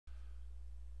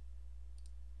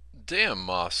Dan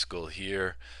Moskal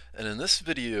here, and in this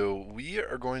video we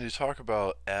are going to talk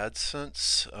about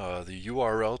AdSense, the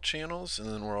URL channels,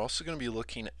 and then we're also going to be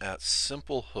looking at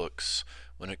simple hooks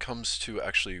when it comes to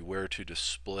actually where to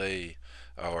display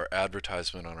our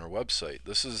advertisement on our website.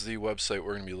 This is the website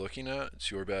we're going to be looking at.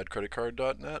 It's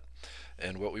yourbadcreditcard.net,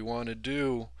 and what we want to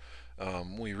do,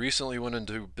 we recently went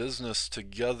into business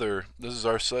together. This is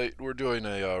our site. We're doing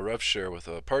a rev share with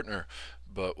a partner.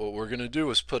 But what we're going to do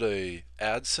is put a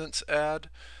AdSense ad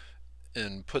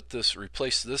and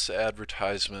replace this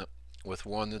advertisement with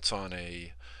one that's on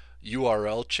a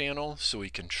URL channel so we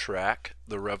can track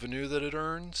the revenue that it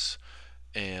earns.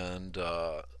 And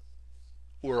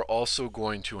we're also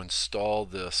going to install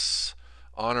this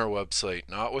on our website,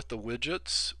 not with the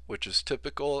widgets, which is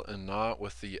typical, and not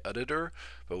with the editor,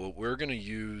 but what we're going to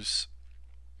use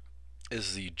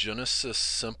is the Genesis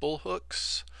simple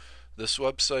hooks. This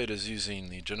website is using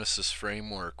the Genesis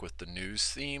framework with the news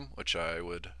theme, which I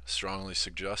would strongly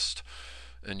suggest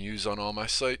and use on all my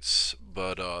sites.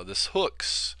 But this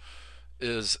hooks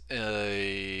is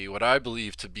what I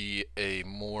believe to be a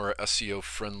more SEO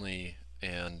friendly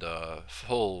and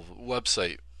full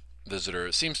website visitor.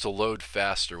 It seems to load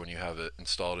faster when you have it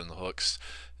installed in the hooks,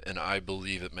 and I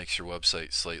believe it makes your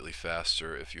website slightly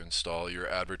faster if you install your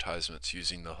advertisements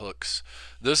using the hooks.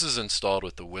 This is installed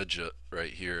with the widget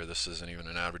right here. This isn't even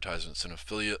an advertisement, it's an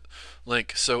affiliate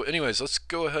link. So anyways, let's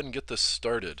go ahead and get this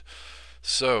started.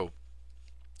 So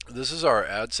this is our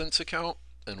AdSense account,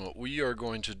 and what we are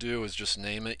going to do is just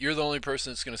name it. You're the only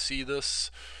person that's going to see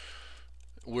this.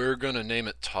 We're going to name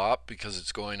it top because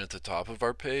it's going at the top of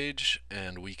our page,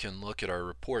 and we can look at our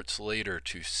reports later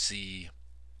to see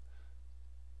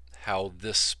how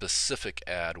this specific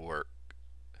ad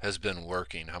has been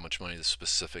working, how much money this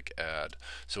specific ad.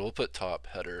 So we'll put top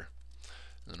header,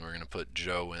 and then we're going to put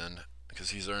Joe in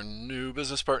because he's our new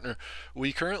business partner.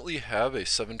 We currently have a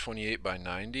 728 by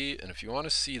 90, and if you want to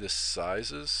see the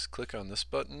sizes, click on this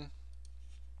button.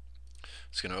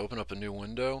 It's going to open up a new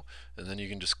window, and then you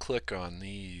can just click on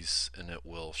these and it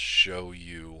will show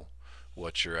you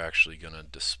what you're actually going to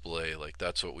display. Like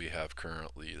that's what we have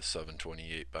currently, the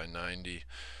 728 by 90.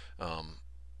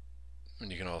 And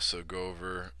you can also go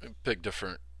over, pick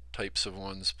different types of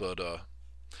ones, but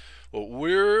what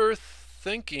we're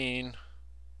thinking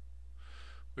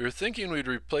we'd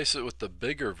replace it with the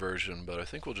bigger version, but I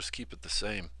think we'll just keep it the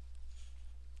same.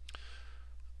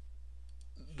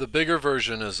 The bigger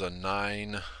version is a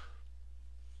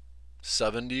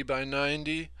 970 by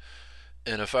 90,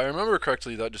 and if I remember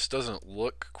correctly, that just doesn't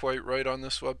look quite right on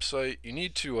this website. You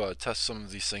need to test some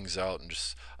of these things out, and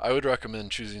I would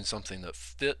recommend choosing something that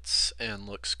fits and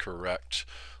looks correct.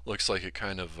 Looks like it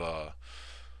kind of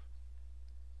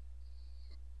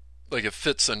like it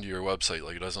fits into your website.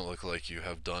 Like it doesn't look like you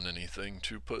have done anything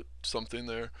to put something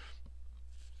there.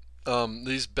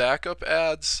 These backup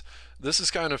ads, this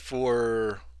is kind of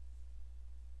for,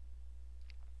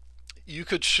 you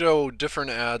could show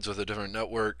different ads with a different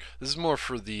network. This is more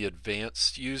for the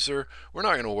advanced user. We're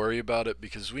not going to worry about it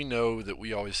because we know that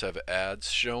we always have ads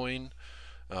showing.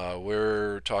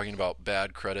 We're talking about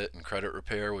bad credit and credit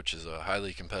repair, which is a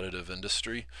highly competitive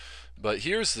industry. But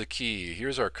here's the key.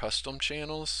 Here's our custom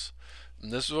channels.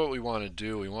 And this is what we want to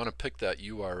do. We want to pick that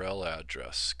URL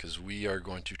address because we are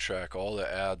going to track all the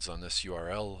ads on this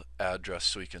URL address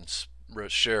so we can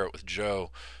share it with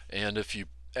Joe. And if you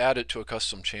add it to a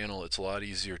custom channel, it's a lot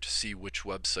easier to see which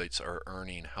websites are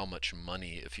earning how much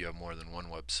money if you have more than one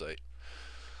website.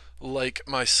 Like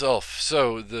myself.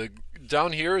 So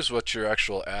down here is what your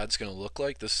actual ad's going to look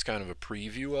like. This is kind of a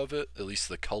preview of it, at least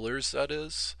the colors, that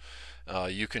is.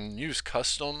 You can use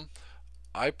custom.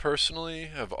 I personally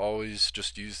have always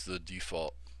just used the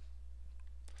default.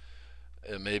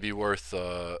 It may be worth,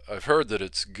 I've heard that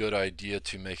it's a good idea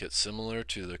to make it similar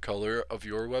to the color of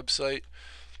your website.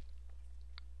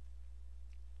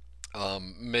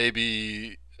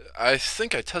 Maybe, I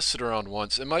think I tested around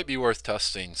once. It might be worth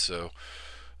testing, so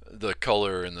the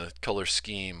color and the color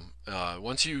scheme.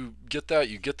 Once you get that,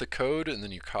 you get the code and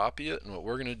then you copy it, and what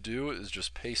we're going to do is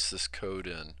just paste this code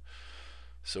in.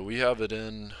 So we have it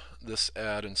in this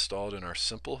ad installed in our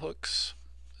simple hooks,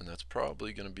 and that's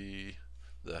probably going to be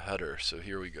the header. So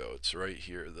here we go. It's right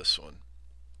here, this one.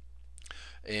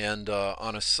 And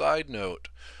on a side note,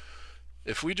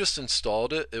 if we just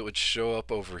installed it, it would show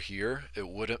up over here. It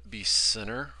wouldn't be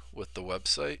center with the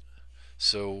website.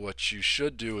 So what you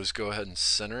should do is go ahead and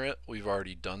center it. We've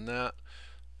already done that.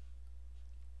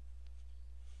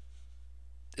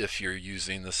 If you're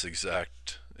using this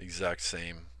exact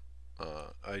same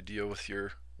idea with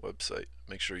your website,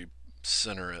 make sure you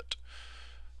center it.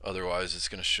 Otherwise, it's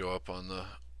going to show up on the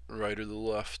right or the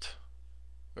left.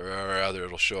 or rather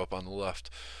it'll show up on the left.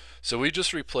 So we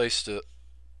just replaced it.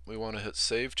 We want to hit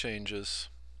Save Changes.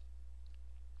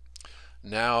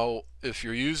 Now, if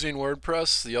you're using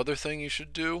WordPress, the other thing you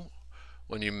should do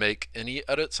when you make any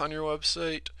edits on your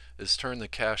website is turn the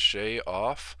cache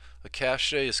off. A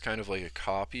cache is kind of like a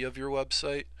copy of your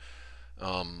website.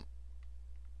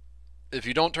 If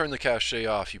you don't turn the cache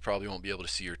off, you probably won't be able to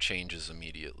see your changes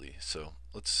immediately. So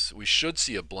we should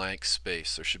see a blank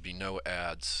space. There should be no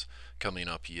ads coming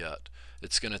up yet.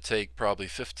 It's going to take probably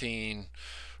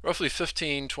roughly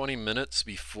 15-20 minutes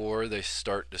before they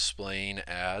start displaying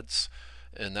ads,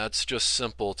 and that's just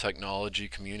simple technology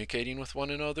communicating with one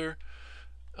another.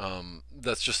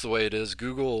 That's just the way it is.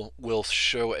 Google will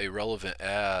show a relevant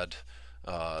ad.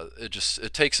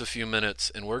 It takes a few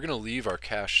minutes, and we're going to leave our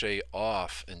cache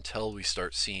off until we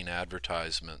start seeing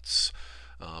advertisements.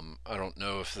 I don't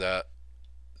know if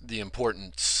the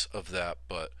importance of that,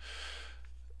 but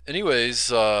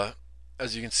anyways,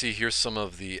 as you can see, here's some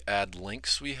of the ad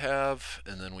links we have,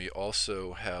 and then we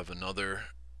also have another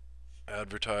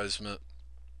advertisement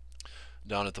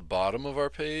down at the bottom of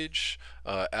our page.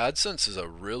 AdSense is a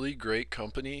really great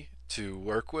company to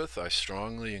work with. I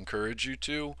strongly encourage you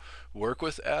to work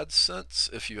with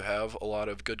AdSense if you have a lot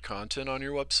of good content on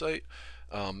your website.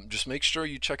 Just make sure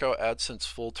you check out AdSense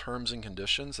full terms and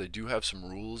conditions. They do have some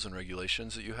rules and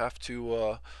regulations that you have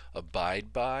to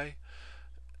abide by.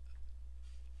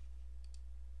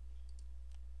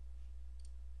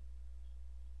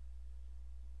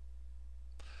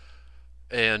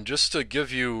 And just to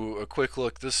give you a quick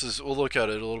look, we'll look at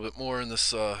it a little bit more in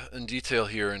this in detail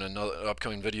here in another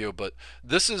upcoming video, but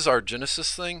this is our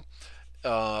Genesis thing.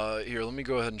 Here, let me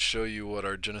go ahead and show you what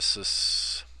our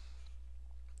Genesis.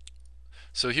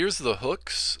 So here's the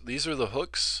hooks. These are the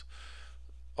hooks,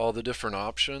 all the different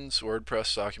options: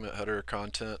 WordPress, document, header,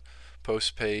 content,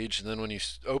 post page, and then when you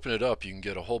open it up, you can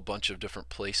get a whole bunch of different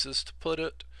places to put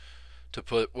it. To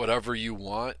put whatever you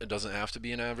want. It doesn't have to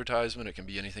be an advertisement. It can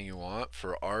be anything you want.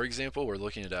 For our example, we're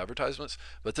looking at advertisements,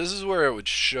 but this is where it would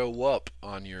show up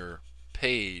on your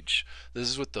page. This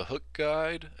is with the hook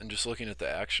guide and just looking at the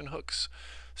action hooks.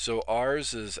 So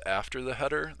ours is after the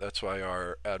header. That's why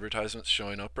our advertisement's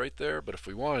showing up right there. But if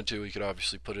we wanted to, we could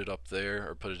obviously put it up there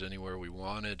or put it anywhere we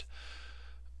wanted,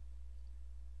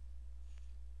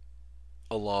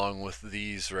 along with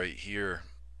these right here.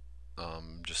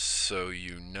 Just so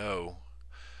you know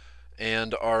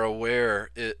and are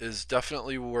aware, it is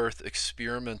definitely worth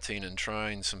experimenting and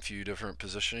trying some few different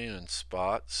positioning and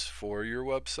spots for your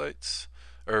websites,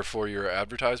 or for your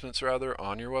advertisements rather,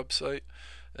 on your website.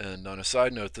 And on a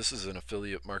side note, this is an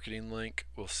affiliate marketing link.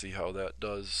 We'll see how that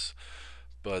does,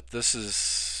 but this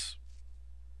is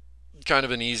kind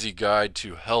of an easy guide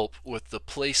to help with the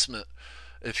placement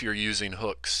if you're using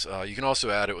hooks. You can also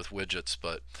add it with widgets,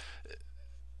 but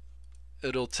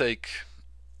it'll take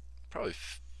probably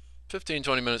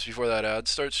 15-20 minutes before that ad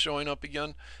starts showing up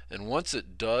again. And once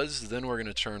it does, then we're going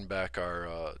to turn back our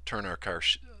our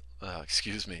cache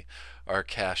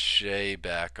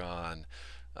back on.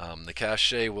 The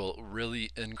cache will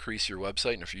really increase your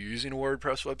website, and if you're using a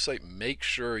WordPress website, make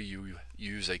sure you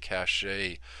use a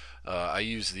cache. I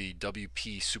use the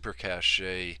WP Super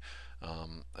Cache.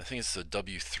 I think it's the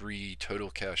W3 Total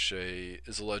Cache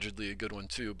is allegedly a good one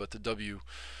too, but the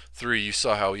W3, you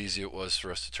saw how easy it was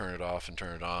for us to turn it off and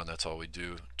turn it on. That's all we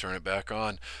do, turn it back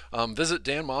on. Visit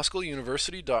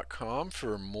danmoskeluniversity.com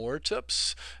for more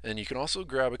tips, and you can also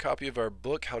grab a copy of our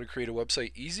book, How to Create a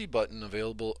Website Easy Button,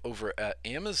 available over at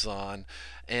Amazon.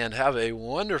 And have a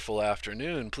wonderful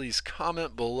afternoon. Please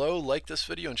comment below, like this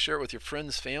video, and share it with your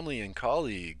friends, family, and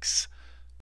colleagues.